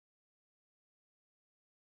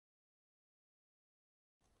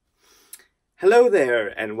Hello there,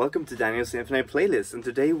 and welcome to Daniel's Infinite Playlist. And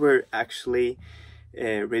today we're actually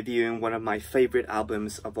reviewing one of my favorite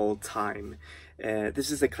albums of all time.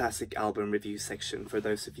 This is a classic album review section for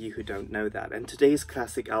those of you who don't know that. And today's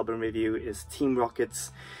classic album review is Team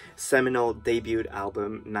Rockit's seminal debut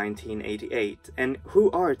album 1988. And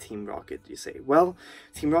who are Team Rockit, you say? Well,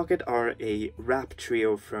 Team Rockit are a rap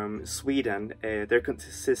trio from Sweden. They're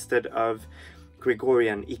consisted of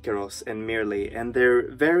Gregorian, Ikaros, and Mirli, and they're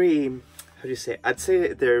very... how do you say? I'd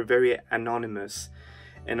say they're very anonymous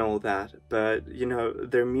and all that, but you know,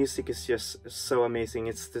 their music is just so amazing.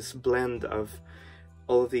 It's this blend of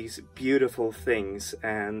all of these beautiful things,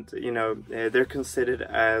 and you know, they're considered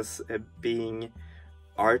as being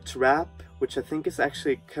art rap, which I think is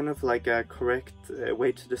actually kind of like a correct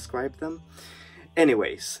way to describe them.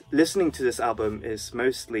 Anyways, listening to this album is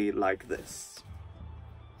mostly like this.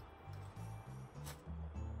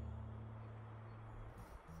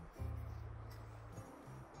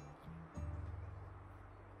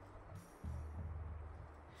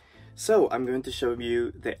 So I'm going to show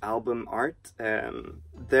you the album art.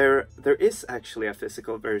 There is actually a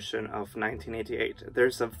physical version of 1988.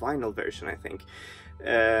 There's a vinyl version, I think.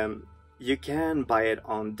 You can buy it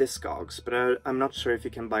on Discogs, but I'm not sure if you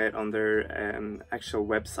can buy it on their actual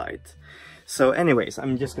website. So anyways,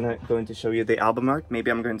 I'm just going to show you the album art. Maybe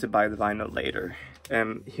I'm going to buy the vinyl later.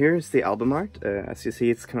 Here's the album art. As you see,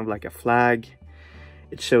 it's kind of like a flag.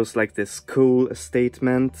 It shows like this cool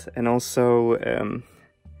statement, and also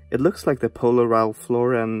it looks like the Polo Ralph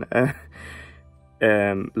Lauren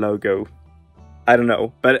logo. I don't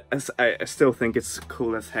know, but I still think it's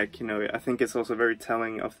cool as heck, you know. I think it's also very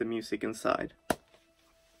telling of the music inside.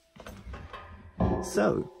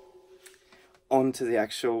 So, on to the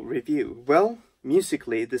actual review. Well,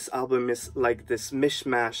 musically, this album is like this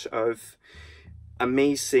mishmash of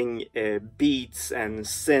amazing beats and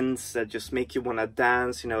synths that just make you want to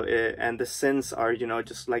dance, you know, and the synths are, you know,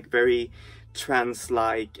 just like very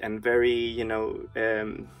trance-like and very, you know,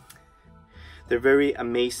 they're very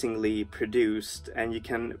amazingly produced, and you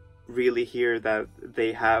can really hear that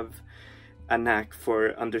they have a knack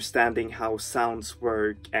for understanding how sounds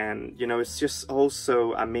work, and you know, it's just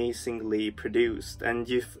also amazingly produced.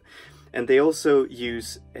 And they also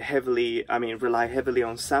use rely heavily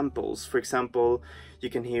on samples. For example, you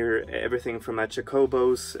can hear everything from a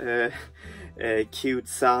Chocobo's cute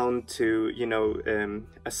sound to, you know,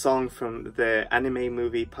 a song from the anime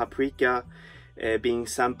movie Paprika being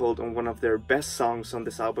sampled on one of their best songs on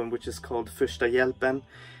this album, which is called Första Hjälpen.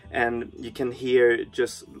 And you can hear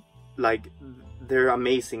just like they're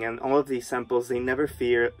amazing, and all of these samples, they never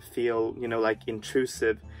feel you know, like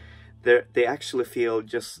intrusive. They actually feel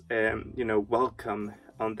just you know, welcome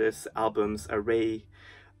on this album's array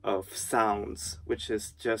of sounds, which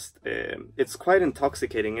is just it's quite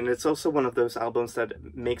intoxicating. And it's also one of those albums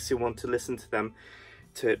that makes you want to listen to them,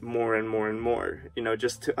 to it more and more and more, you know,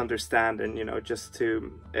 just to understand, and you know, just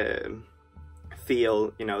to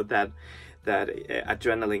feel, you know, that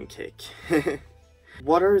adrenaline kick.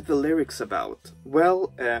 What are the lyrics about?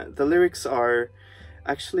 Well, the lyrics are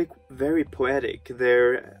actually very poetic.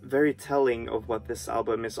 They're very telling of what this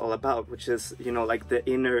album is all about, which is, you know, like the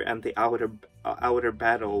inner and the outer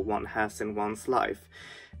battle one has in one's life.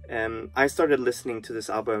 I started listening to this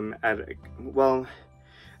album at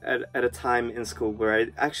a time in school where I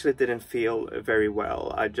actually didn't feel very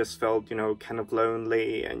well. I just felt, you know, kind of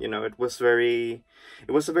lonely, and you know, it was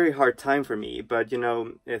a very hard time for me. But you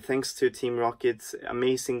know, thanks to Team Rockit's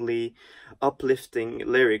amazingly uplifting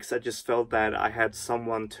lyrics, I just felt that I had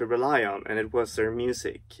someone to rely on, and it was their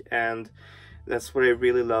music. And that's what I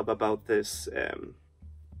really love about this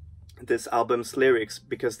this album's lyrics,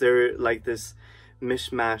 because they're like this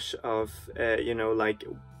mishmash of you know, like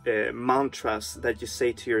mantras that you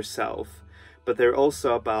say to yourself, but they're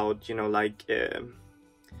also about, you know, like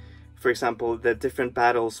for example, the different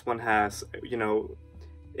battles one has, you know,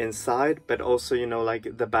 inside, but also, you know,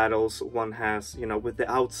 like the battles one has, you know, with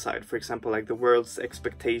the outside. For example, like the world's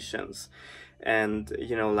expectations, and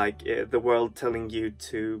you know, like the world telling you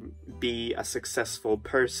to be a successful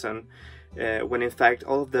person, when in fact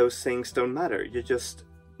all of those things don't matter. You just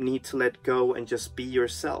need to let go and just be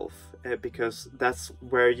yourself, because that's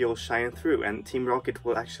where you'll shine through. And Team Rockit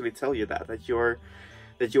will actually tell you that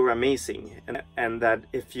you're amazing, and that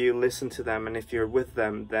if you listen to them and if you're with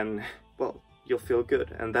them, then well, you'll feel good.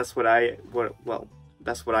 And that's what I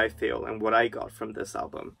feel and what I got from this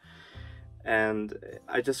album. And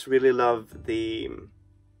I just really love the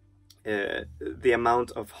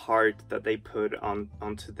amount of heart that they put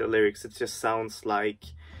onto the lyrics. It just sounds like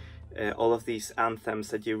all of these anthems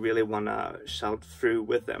that you really want to shout through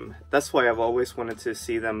with them. That's why I've always wanted to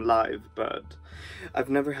see them live, but I've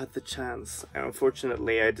never had the chance.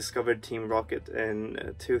 Unfortunately, I discovered Team Rockit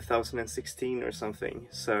in 2016 or something,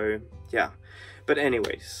 so yeah. But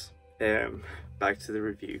anyways, back to the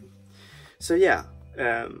review. So yeah,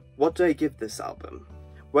 what do I give this album?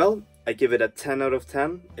 Well, I give it a 10 out of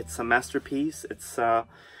 10. It's a masterpiece. It's a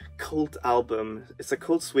cult album. It's a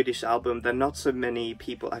cult Swedish album that not so many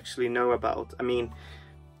people actually know about. I mean,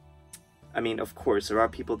 of course, there are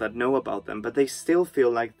people that know about them, but they still feel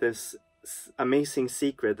like this amazing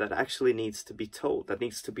secret that actually needs to be told, that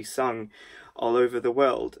needs to be sung all over the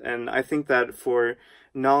world. And I think that for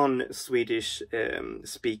non-Swedish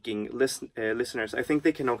speaking listeners, I think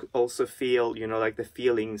they can also feel, you know, like the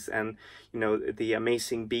feelings and, you know, the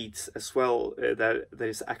amazing beats as well that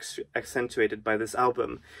is accentuated by this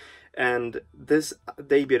album. And this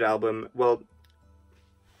debut album, well,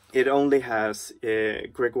 it only has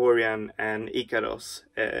Gregorian and Ikaros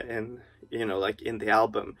in, you know, like in the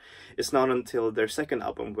album. It's not until their second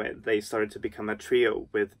album where they started to become a trio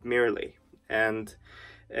with Mirli. And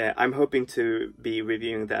I'm hoping to be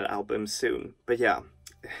reviewing that album soon. But yeah,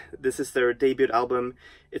 this is their debut album.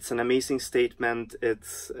 It's an amazing statement.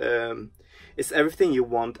 It's everything you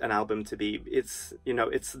want an album to be. It's, you know,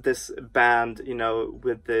 it's this band, you know,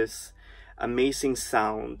 with this amazing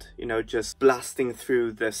sound, you know, just blasting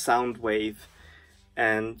through the sound wave.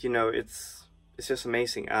 And, you know, it's just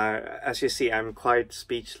amazing. As you see, I'm quite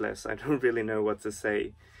speechless. I don't really know what to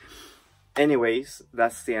say. Anyways,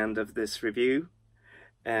 that's the end of this review.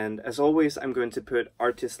 And as always, I'm going to put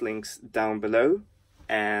artist links down below.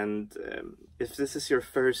 And if this is your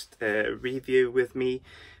first review with me,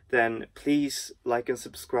 then please like and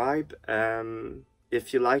subscribe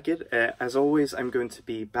if you like it. As always, I'm going to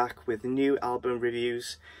be back with new album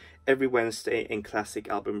reviews every Wednesday and classic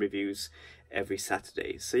album reviews every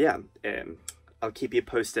Saturday. So yeah, I'll keep you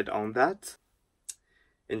posted on that.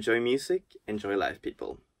 Enjoy music, enjoy life,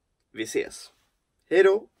 people. Vi ses. Hej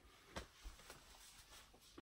då!